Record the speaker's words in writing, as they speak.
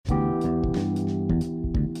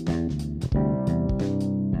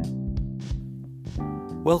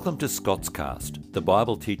Welcome to Scots Cast, the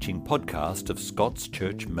Bible teaching podcast of Scots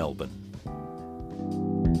Church Melbourne.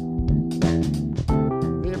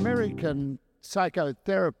 The American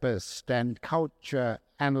psychotherapist and culture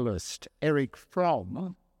analyst Erich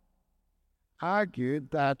Fromm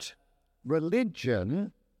argued that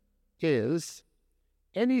religion is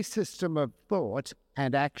any system of thought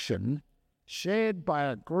and action shared by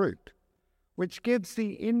a group which gives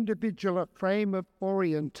the individual a frame of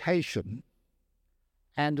orientation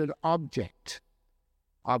and an object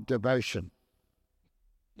of devotion.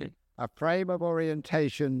 A frame of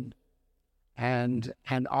orientation and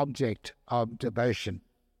an object of devotion.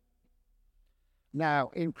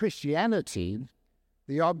 Now, in Christianity,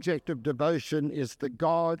 the object of devotion is the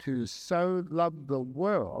God who so loved the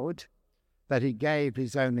world that he gave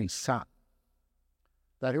his only Son,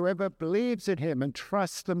 that whoever believes in him and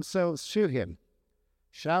trusts themselves to him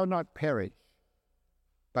shall not perish,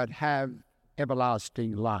 but have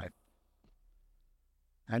everlasting life.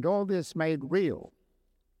 And all this made real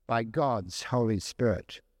by God's Holy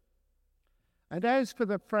Spirit. And as for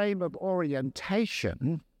the frame of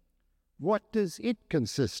orientation, what does it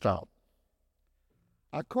consist of?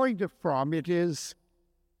 According to Fromm, it is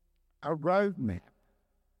a roadmap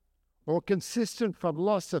or consistent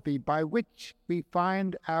philosophy by which we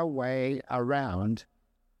find our way around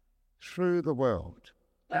through the world.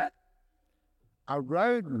 A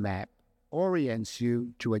roadmap orients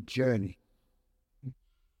you to a journey.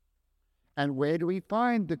 And where do we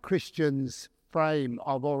find the Christian's frame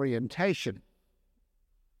of orientation?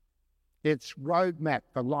 Its roadmap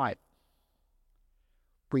for life.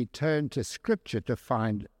 We turn to Scripture to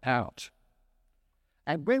find out.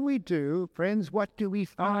 And when we do, friends, what do we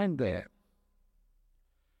find there?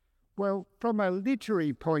 Well, from a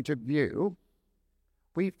literary point of view,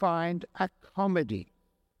 we find a comedy.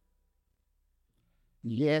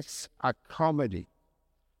 Yes, a comedy.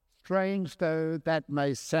 Strange though that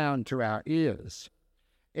may sound to our ears,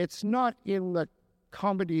 it's not in the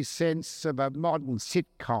comedy sense of a modern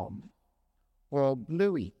sitcom or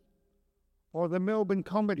Bluey or the Melbourne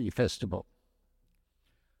Comedy Festival.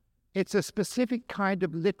 It's a specific kind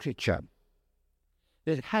of literature.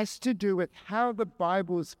 It has to do with how the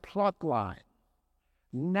Bible's plotline,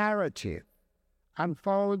 narrative,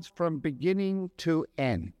 unfolds from beginning to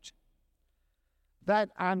end. That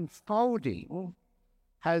unfolding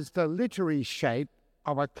has the literary shape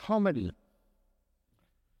of a comedy.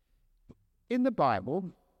 In the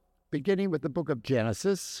Bible, beginning with the book of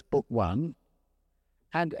Genesis, book 1,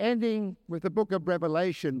 and ending with the book of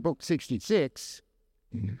Revelation, book 66,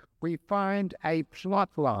 we find a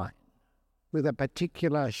plot line with a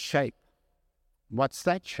particular shape. What's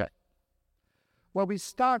that shape? Well, we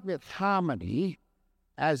start with harmony,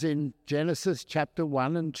 as in Genesis chapter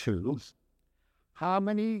 1 and 2,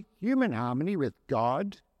 harmony, human harmony with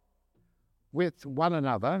God, with one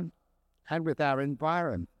another, and with our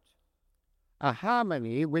environment. A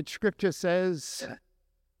harmony which Scripture says,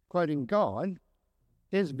 quoting God,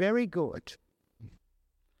 is very good.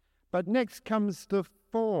 But next comes the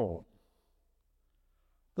fall.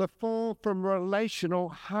 The fall from relational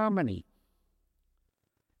harmony.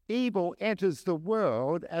 Evil enters the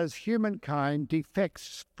world as humankind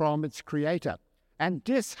defects from its Creator. And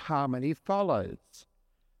disharmony follows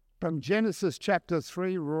from Genesis chapter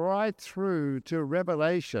 3 right through to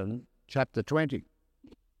Revelation chapter 20.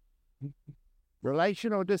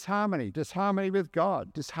 Relational disharmony, disharmony with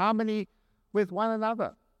God, disharmony with one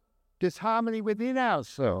another, disharmony within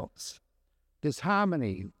ourselves,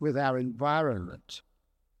 disharmony with our environment.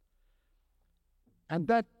 And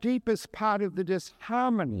that deepest part of the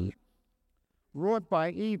disharmony wrought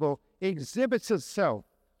by evil exhibits itself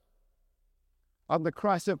on the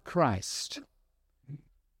cross of Christ,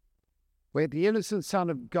 where the innocent Son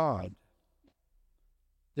of God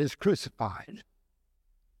is crucified.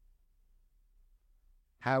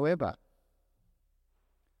 However,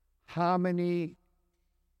 harmony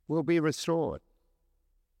will be restored.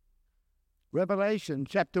 Revelation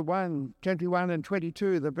chapter 1, 21 and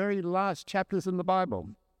 22, the very last chapters in the Bible.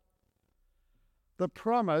 The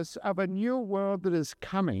promise of a new world that is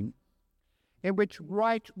coming, in which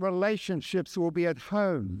right relationships will be at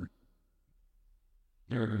home,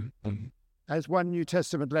 as one New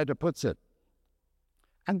Testament letter puts it.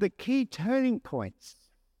 And the key turning points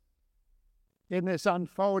in this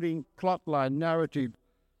unfolding plotline narrative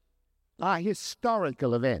are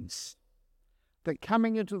historical events. The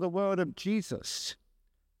coming into the world of Jesus,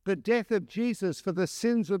 the death of Jesus for the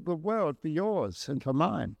sins of the world, for yours and for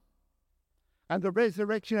mine, and the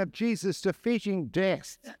resurrection of Jesus defeating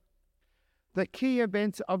death. The key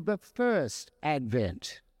events of the first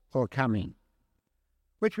Advent or coming,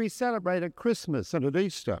 which we celebrate at Christmas and at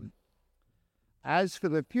Easter. As for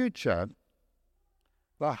the future,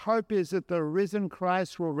 the hope is that the risen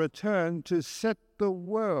Christ will return to set the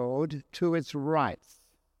world to its rights.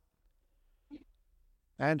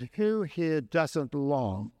 And who here doesn't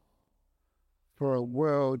long for a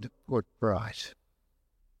world put right?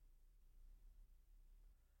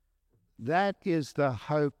 That is the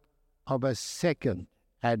hope of a second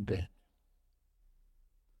advent.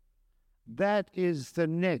 That is the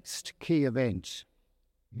next key event.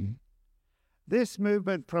 This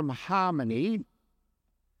movement from harmony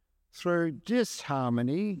through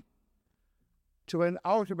disharmony to an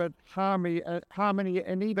ultimate harmony,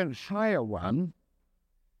 an even higher one,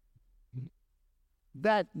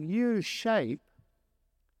 that new shape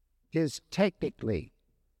is technically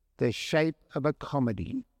the shape of a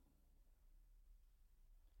comedy.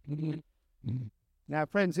 Now,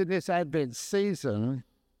 friends, in this Advent season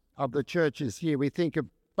of the church's year, we think of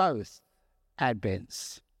both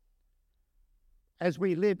Advents as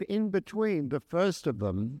we live in between the first of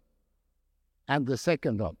them and the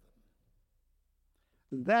second of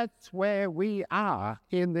them. That's where we are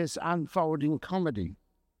in this unfolding comedy,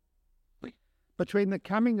 between the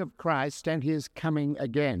coming of Christ and his coming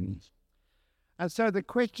again. And so the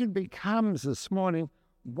question becomes this morning,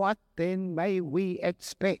 what then may we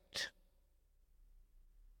expect?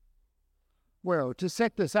 Well, to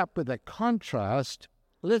set this up with a contrast,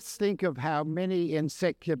 let's think of how many in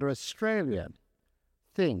secular Australia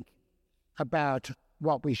think about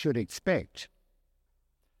what we should expect.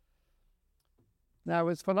 Now, it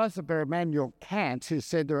was philosopher Immanuel Kant who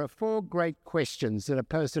said there are 4 great questions that a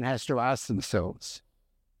person has to ask themselves.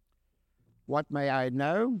 What may I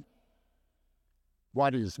know?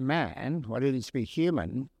 What is man? What it is to be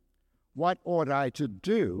human? What ought I to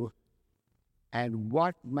do? And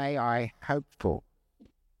what may I hope for?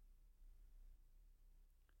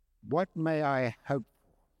 What may I hope for?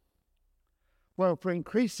 Well, for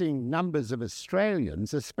increasing numbers of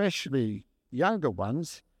Australians, especially younger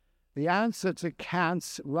ones, the answer to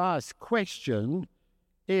Kant's last question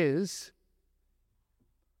is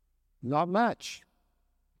not much.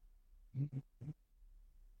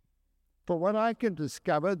 For what I can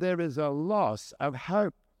discover, there is a loss of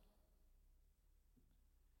hope.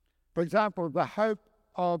 For example, the hope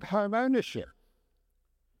of home ownership.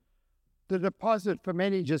 The deposit for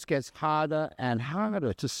many just gets harder and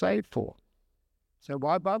harder to save for. So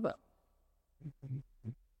why bother?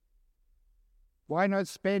 Why not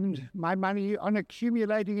spend my money on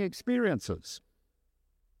accumulating experiences?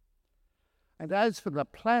 And as for the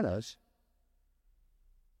planet,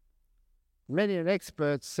 many an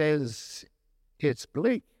expert says it's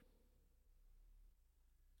bleak.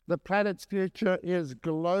 The planet's future is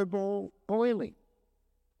global boiling,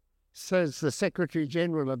 says the Secretary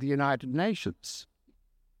General of the United Nations.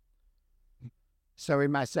 So we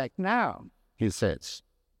must act now, he says.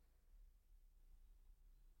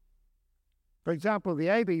 For example, the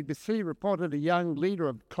ABC reported a young leader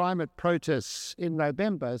of climate protests in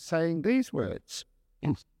November saying these words.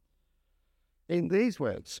 In these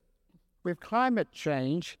words, with climate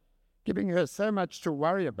change giving her so much to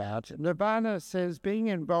worry about, Nirvana says being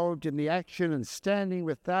involved in the action and standing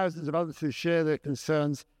with thousands of others who share their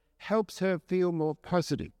concerns helps her feel more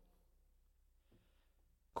positive.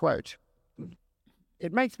 Quote,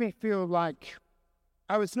 it makes me feel like,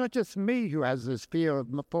 oh, it's not just me who has this fear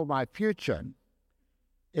for my future.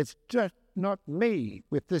 It's just not me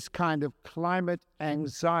with this kind of climate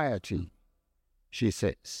anxiety, she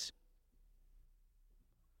says.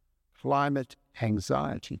 Climate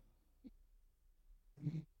anxiety.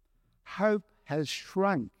 Hope has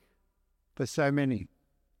shrunk for so many.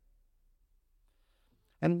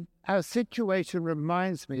 And our situation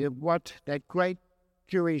reminds me of what that great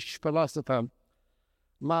Jewish philosopher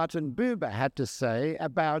Martin Buber had to say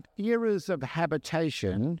about eras of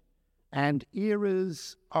habitation and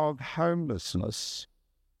eras of homelessness.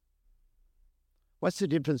 What's the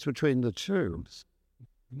difference between the two?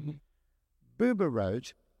 Buber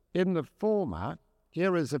wrote, in the former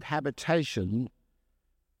eras of habitation,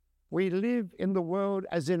 we live in the world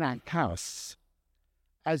as in a house,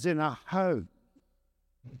 as in a home.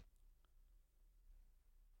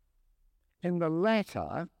 In the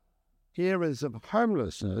latter eras of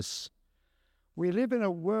homelessness, we live in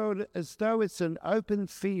a world as though it's an open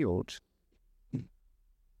field.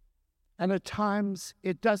 And at times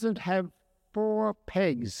it doesn't have 4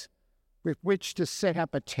 pegs with which to set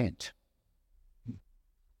up a tent.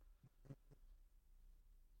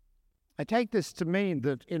 I take this to mean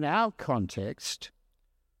that in our context,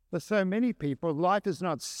 for so many people, life is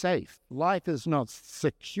not safe, life is not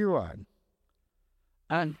secure.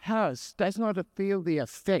 A house does not feel the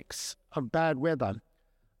effects of bad weather,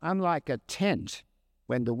 unlike a tent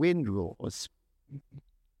when the wind roars.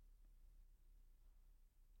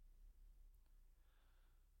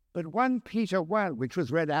 But 1 Peter 1, which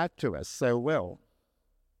was read out to us so well,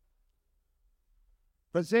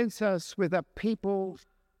 presents us with a people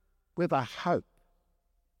with a hope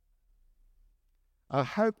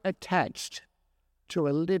attached to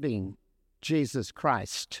a living Jesus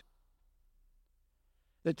Christ.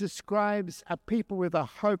 It describes a people with a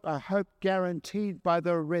hope guaranteed by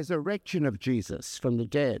the resurrection of Jesus from the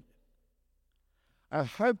dead. A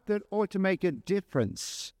hope that ought to make a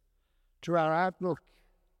difference to our outlook,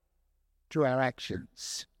 to our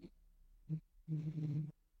actions.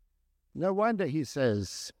 No wonder he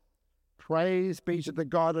says, "Praise be to the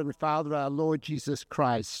God and Father, our Lord Jesus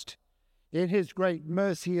Christ. In his great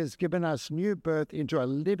mercy he has given us new birth into a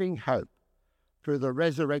living hope through the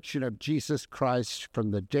resurrection of Jesus Christ from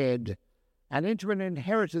the dead, and into an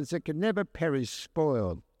inheritance that can never perish,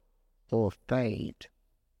 spoil, or fade."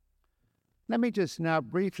 Let me just now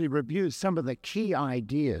briefly review some of the key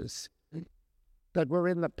ideas that were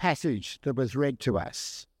in the passage that was read to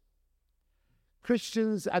us.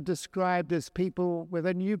 Christians are described as people with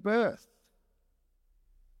a new birth,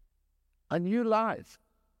 a new life,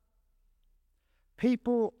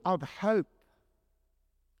 people of hope,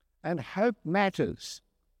 and hope matters.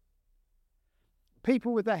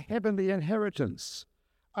 People with a heavenly inheritance,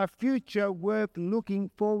 a future worth looking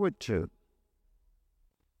forward to.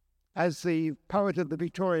 As the poet of the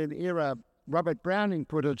Victorian era, Robert Browning,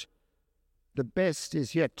 put it, the best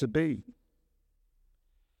is yet to be.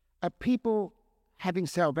 A people having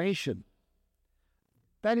salvation.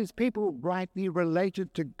 That is, people rightly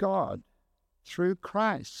related to God through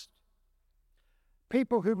Christ.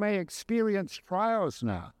 People who may experience trials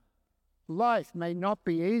now. Life may not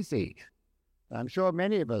be easy. I'm sure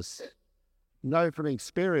many of us know from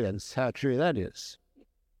experience how true that is.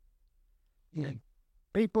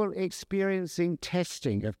 People experiencing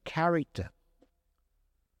testing of character.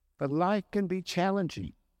 But life can be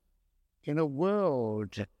challenging in a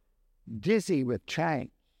world dizzy with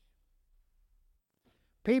change.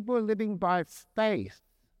 People living by faith,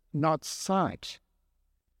 not sight,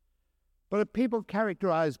 but a people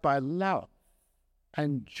characterized by love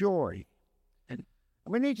and joy. And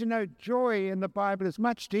we need to know joy in the Bible is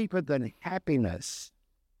much deeper than happiness.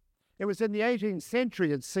 It was in the 18th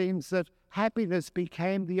century, it seems, that happiness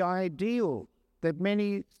became the ideal that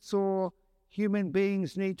many saw human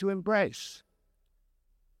beings need to embrace.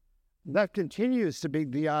 That continues to be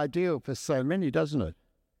the ideal for so many, doesn't it?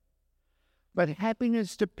 But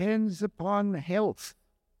happiness depends upon health,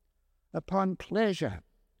 upon pleasure,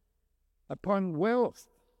 upon wealth.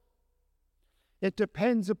 It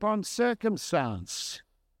depends upon circumstance.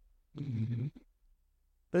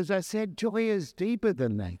 But as I said, joy is deeper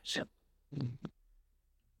than that.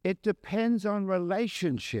 It depends on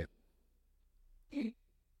relationship,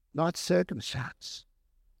 not circumstance.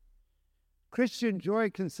 Christian joy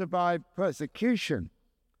can survive persecution,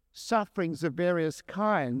 sufferings of various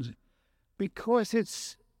kinds, because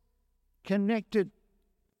it's connected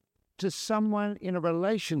to someone in a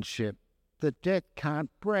relationship that death can't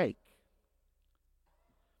break.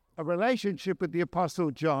 A relationship with the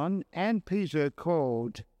Apostle John and Peter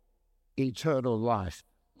called eternal life.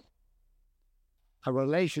 A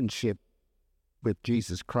relationship with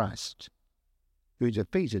Jesus Christ, who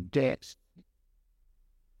defeated death.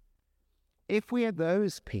 If we are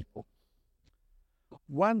those people,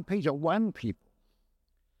 1 Peter 1 people,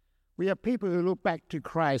 we are people who look back to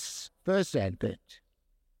Christ's first advent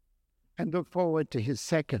and look forward to his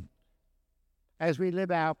second, as we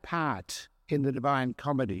live our part in the divine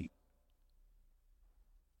comedy.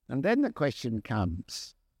 And then the question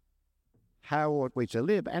comes, how ought we to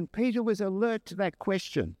live? And Peter was alert to that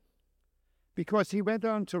question, because he went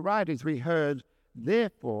on to write, as we heard,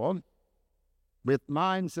 therefore, with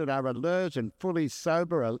minds that are alert and fully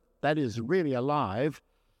sober, that is, really alive,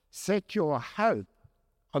 set your hope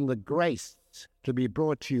on the grace to be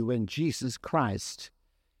brought to you when Jesus Christ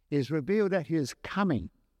is revealed at his coming,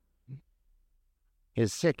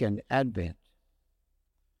 his second advent.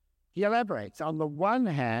 He elaborates, on the one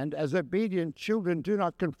hand, as obedient children, do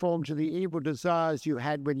not conform to the evil desires you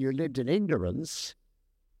had when you lived in ignorance.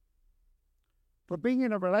 For being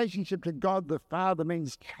in a relationship to God the Father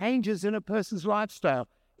means changes in a person's lifestyle.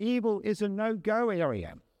 Evil is a no-go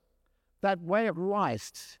area. That way of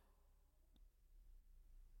life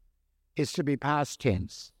is to be past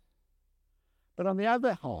tense. But on the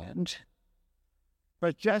other hand,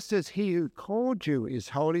 but just as he who called you is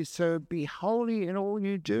holy, so be holy in all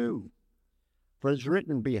you do. For it's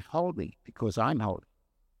written, be holy, because I'm holy.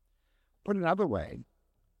 Put another way,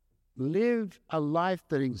 live a life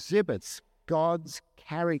that exhibits God's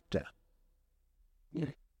character,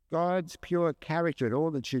 God's pure character in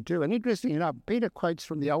all that you do. And interestingly enough, Peter quotes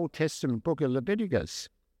from the Old Testament book of Leviticus,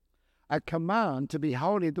 a command to be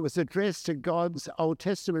holy that was addressed to God's Old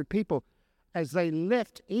Testament people as they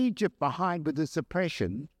left Egypt behind with its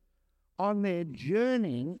oppression on their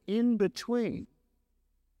journeying in between,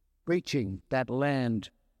 reaching that land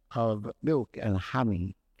of milk and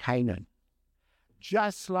honey, Canaan.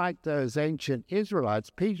 Just like those ancient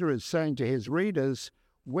Israelites, Peter is saying to his readers,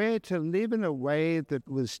 we're to live in a way that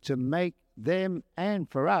was to make them and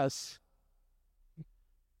for us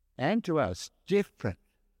and to us different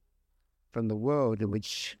from the world in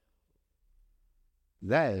which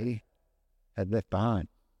they had left behind.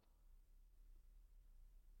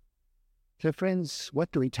 So friends,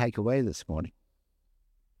 what do we take away this morning?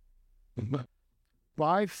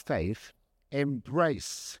 By faith,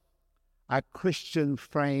 embrace a Christian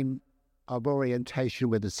frame of orientation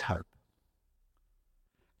with its hope.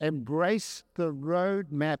 Embrace the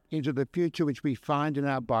roadmap into the future which we find in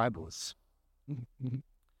our Bibles.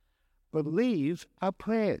 Believe our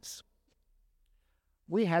prayers.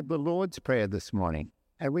 We had the Lord's Prayer this morning,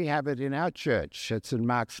 and we have it in our church at St.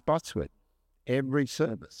 Mark's, Spotswood, every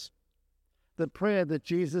service. The prayer that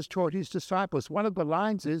Jesus taught his disciples, one of the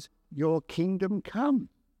lines is, your kingdom come.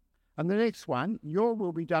 And the next one, your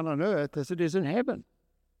will be done on earth as it is in heaven.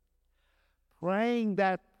 Praying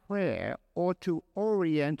that prayer ought to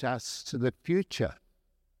orient us to the future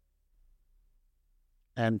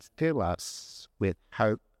and fill us with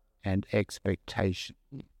hope and expectation.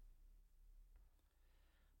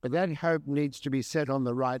 But that hope needs to be set on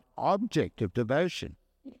the right object of devotion.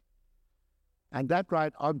 And that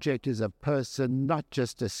right object is a person, not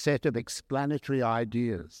just a set of explanatory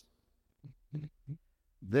ideas.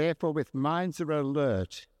 Therefore, with minds that are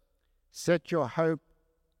alert, set your hope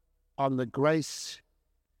on the grace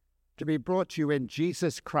to be brought to you when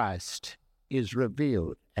Jesus Christ is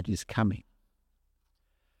revealed at his coming.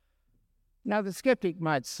 Now, the skeptic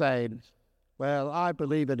might say, well, I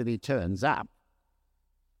believe it if he turns up.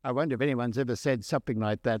 I wonder if anyone's ever said something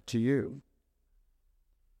like that to you.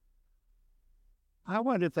 I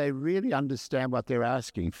wonder if they really understand what they're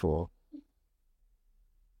asking for.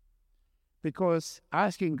 Because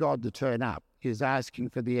asking God to turn up is asking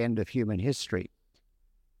for the end of human history.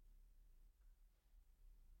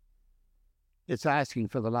 It's asking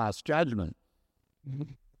for the last judgment.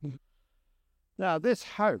 Now, this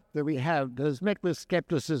hope that we have has met with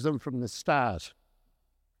skepticism from the start.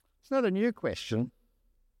 It's not a new question.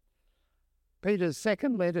 Peter's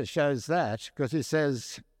second letter shows that, because he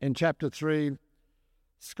says in chapter 3,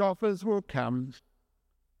 scoffers will come.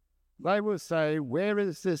 They will say, where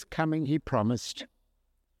is this coming he promised?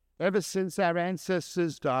 Ever since our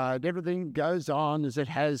ancestors died, everything goes on as it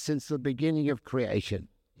has since the beginning of creation.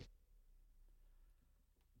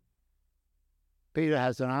 Peter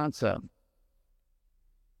has an answer.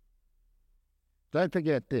 Don't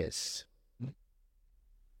forget this.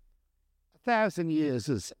 1,000 years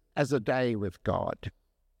is as a day with God.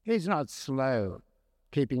 He's not slow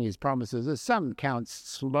keeping his promises. As some counts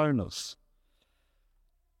slowness.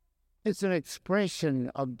 It's an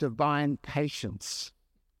expression of divine patience.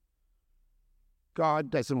 God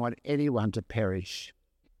doesn't want anyone to perish,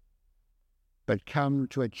 but come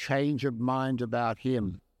to a change of mind about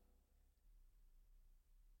him.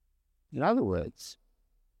 In other words,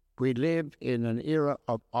 we live in an era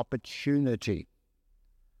of opportunity.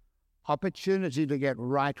 Opportunity to get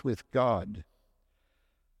right with God.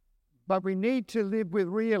 But we need to live with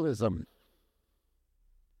realism.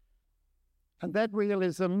 And that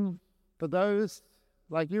realism, for those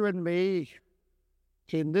like you and me,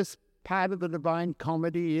 in this part of the Divine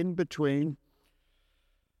Comedy in between,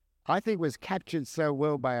 I think was captured so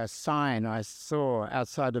well by a sign I saw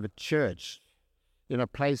outside of a church in a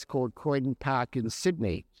place called Croydon Park in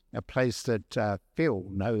Sydney, a place that Phil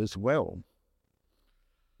knows well.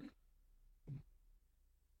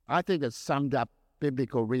 I think it summed up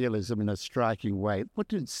biblical realism in a striking way. What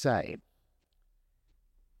did it say?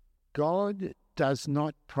 God does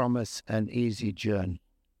not promise an easy journey,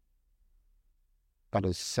 but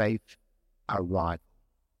a safe arrival.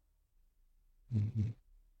 Mm-hmm.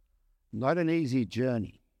 Not an easy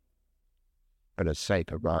journey, but a safe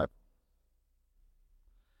arrival.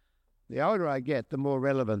 The older I get, the more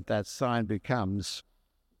relevant that sign becomes.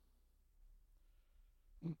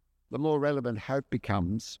 The more relevant hope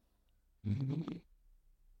becomes. Mm-hmm.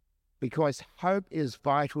 Because hope is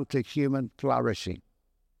vital to human flourishing,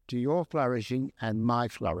 to your flourishing and my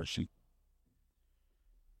flourishing.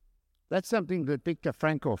 That's something that Viktor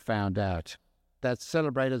Frankl found out. that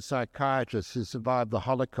celebrated psychiatrist who survived the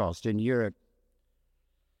Holocaust in Europe.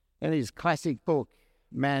 In his classic book,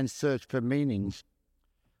 Man's Search for Meaning,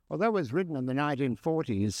 although it was written in the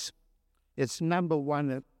 1940s, it's number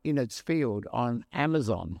one in its field on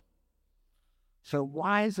Amazon. So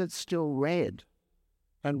why is it still read?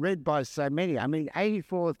 And read by so many?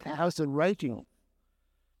 84,000 ratings.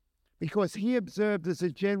 Because he observed as a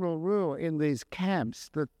general rule in these camps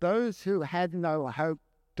that those who had no hope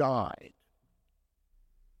died.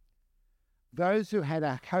 Those who had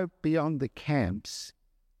a hope beyond the camps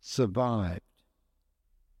survived.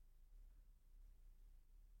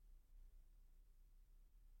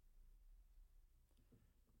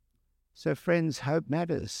 So friends, hope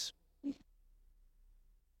matters.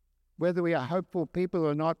 Whether we are hopeful people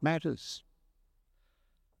or not matters.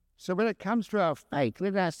 So when it comes to our faith,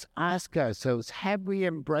 let us ask ourselves, have we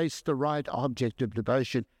embraced the right object of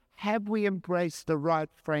devotion? Have we embraced the right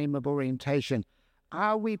frame of orientation?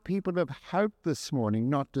 Are we people of hope this morning,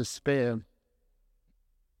 not despair?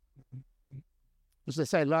 As I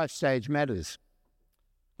say, life stage matters.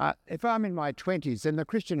 If I'm in my 20s, then the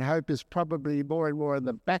Christian hope is probably more and more in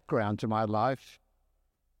the background to my life.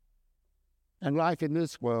 And life in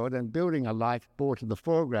this world and building a life brought to the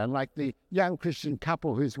foreground, like the young Christian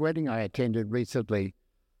couple whose wedding I attended recently.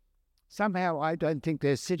 Somehow I don't think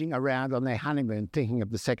they're sitting around on their honeymoon thinking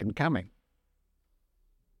of the second coming.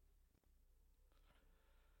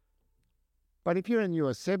 But if you're in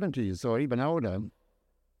your 70s or even older,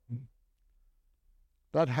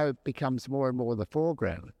 that hope becomes more and more the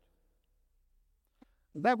foreground.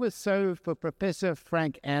 That was so for Professor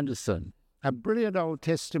Frank Anderson, a brilliant Old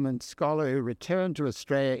Testament scholar who returned to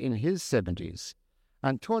Australia in his 70s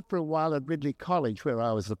and taught for a while at Ridley College, where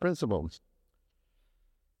I was the principal.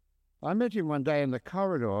 I met him one day in the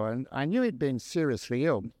corridor and I knew he'd been seriously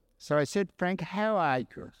ill. So I said, "Frank, how are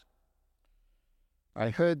you? I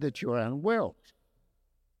heard that you're unwell."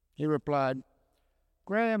 He replied,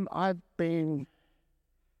 "Graham, I've been,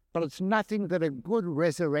 but it's nothing that a good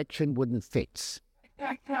resurrection wouldn't fix."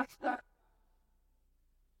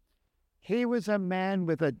 He was a man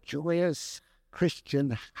with a joyous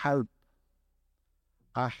Christian hope,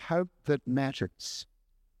 a hope that matters.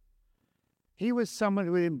 He was someone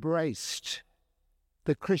who embraced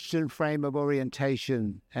the Christian frame of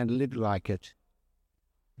orientation and lived like it,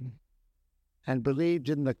 and believed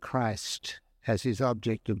in the Christ as his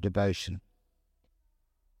object of devotion.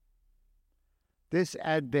 This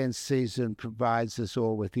Advent season provides us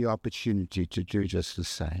all with the opportunity to do just the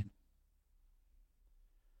same.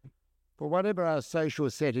 For whatever our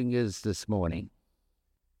social setting is this morning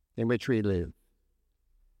in which we live,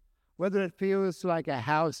 whether it feels like a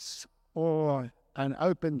house or an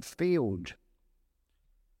open field,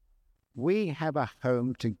 we have a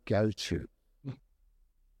home to go to.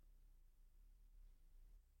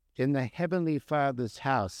 In the Heavenly Father's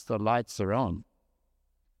house, the lights are on,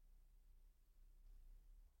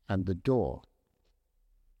 and the door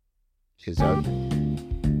is open.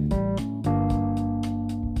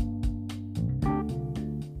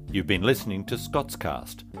 You've been listening to Scots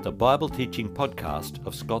Cast, the Bible teaching podcast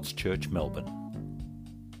of Scots Church Melbourne.